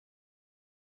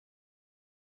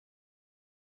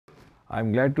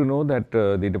I'm glad to know that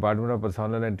the Department of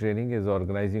Personnel and Training is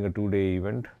organizing a two-day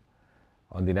event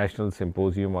on the National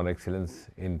Symposium on Excellence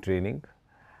in Training.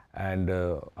 And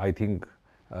I think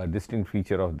a distinct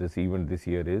feature of this event this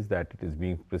year is that it is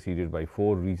being preceded by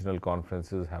 4 regional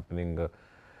conferences happening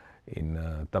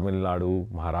in Tamil Nadu,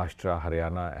 Maharashtra,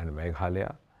 Haryana and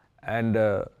Meghalaya. And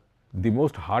the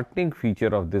most heartening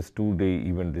feature of this two-day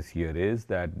event this year is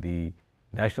that the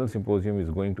National Symposium is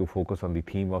going to focus on the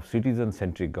theme of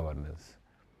citizen-centric governance.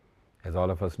 As all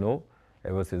of us know,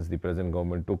 ever since the present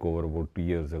government took over about 2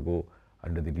 years ago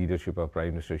under the leadership of Prime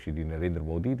Minister Shri Narendra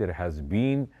Modi, there has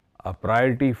been a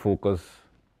priority focus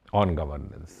on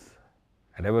governance.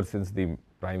 And ever since the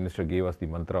Prime Minister gave us the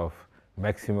mantra of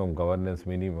maximum governance,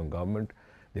 minimum government,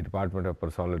 the Department of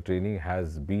Personnel Training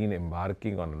has been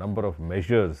embarking on a number of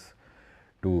measures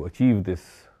to achieve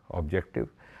this objective.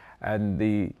 And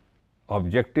the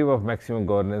objective of maximum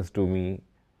governance to me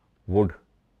would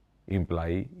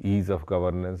imply ease of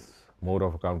governance, more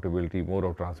of accountability, more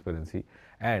of transparency,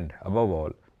 and above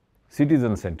all,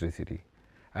 citizen centricity.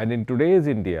 And in today's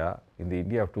India, in the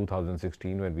India of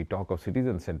 2016, when we talk of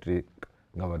citizen centric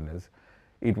governance,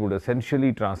 it would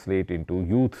essentially translate into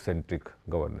youth centric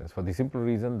governance, for the simple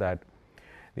reason that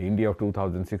the India of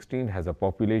 2016 has a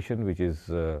population which is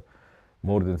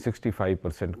more than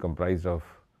 65% comprised of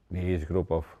the age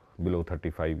group of below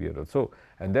 35 years or so,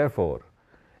 and therefore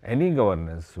any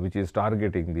governance which is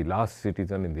targeting the last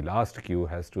citizen in the last queue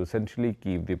has to essentially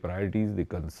keep the priorities, the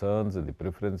concerns and the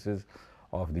preferences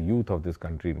of the youth of this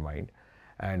country in mind.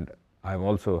 And I am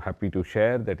also happy to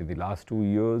share that in the last 2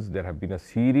 years there have been a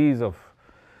series of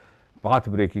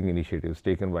path-breaking initiatives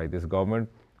taken by this government,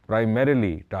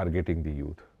 primarily targeting the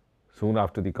youth. Soon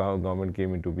after the government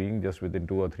came into being, just within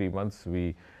 2 or 3 months,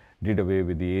 we did away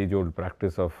with the age-old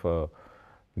practice of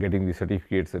getting the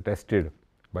certificates attested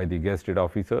by the gazetted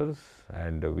officers,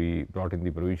 and we brought in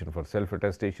the provision for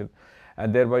self-attestation,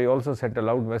 and thereby also sent a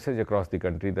loud message across the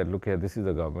country that look here, this is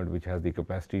a government which has the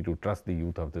capacity to trust the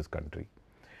youth of this country.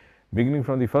 Beginning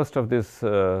from the 1st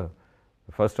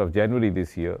of January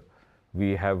this year,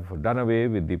 we have done away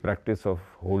with the practice of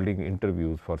holding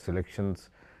interviews for selections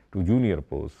to junior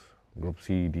posts, group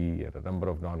C, D and a number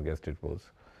of non-gazetted posts.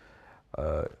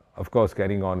 Of course,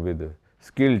 carrying on with the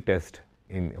skill test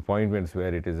in appointments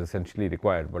where it is essentially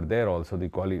required, but there also the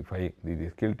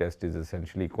skill test is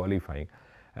essentially qualifying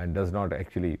and does not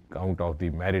actually count off the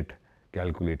merit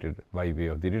calculated by way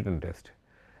of the written test.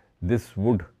 This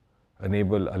would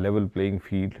enable a level playing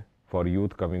field for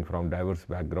youth coming from diverse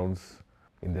backgrounds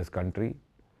in this country,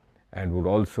 and would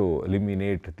also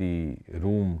eliminate the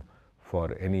room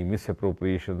for any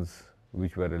misappropriations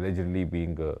which were allegedly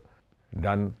being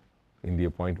done in the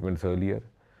appointments earlier.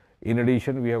 In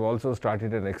addition, we have also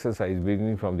started an exercise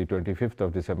beginning from the 25th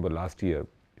of December last year,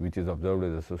 which is observed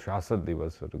as a Sushasana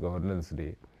Divas, or Governance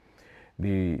Day.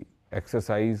 The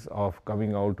exercise of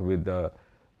coming out with a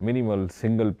minimal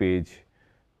single page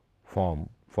form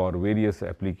for various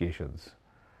applications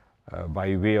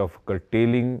by way of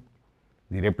curtailing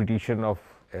the repetition of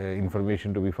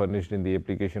information to be furnished in the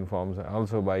application forms, and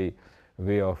also by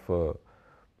way of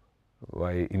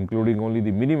by including only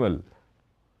the minimal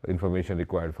information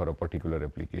required for a particular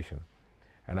application.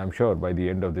 And I am sure by the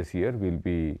end of this year we will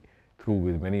be through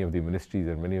with many of the ministries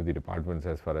and many of the departments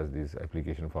as far as these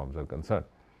application forms are concerned.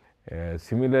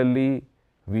 Similarly,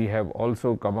 we have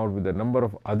also come out with a number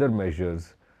of other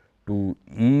measures to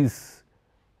ease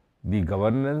the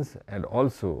governance and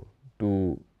also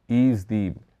to ease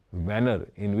the manner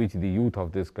in which the youth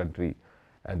of this country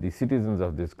and the citizens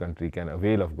of this country can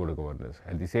avail of good governance.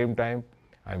 At the same time,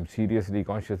 I am seriously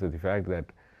conscious of the fact that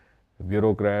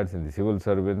bureaucrats and the civil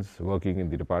servants working in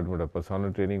the Department of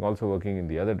Personnel Training, also working in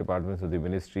the other departments of the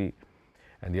ministry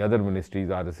and the other ministries,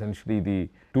 are essentially the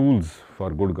tools for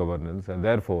good governance, and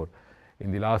therefore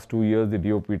in the last 2 years the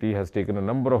DOPT has taken a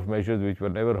number of measures which were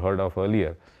never heard of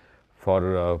earlier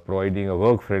for providing a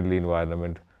work-friendly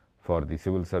environment for the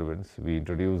civil servants. We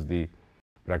introduced the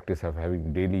practice of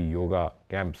having daily yoga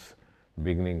camps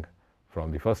beginning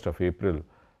from the 1st of April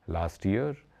last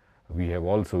year. We have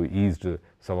also eased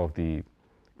some of the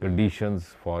conditions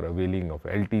for availing of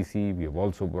LTC. We have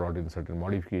also brought in certain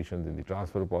modifications in the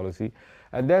transfer policy,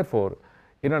 and therefore,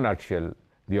 in a nutshell,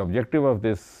 the objective of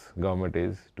this government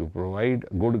is to provide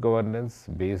good governance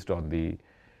based on the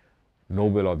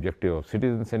noble objective of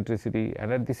citizen centricity,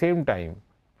 and at the same time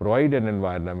provide an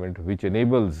environment which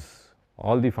enables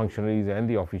all the functionaries and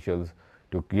the officials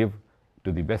to give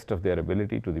to the best of their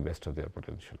ability, to the best of their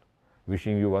potential.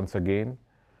 Wishing you once again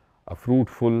a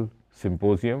fruitful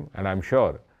symposium, and I am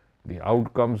sure the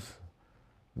outcomes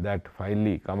that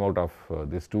finally come out of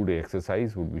this 2-day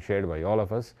exercise would be shared by all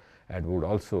of us and would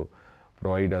also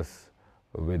provide us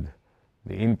with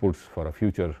the inputs for a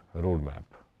future roadmap.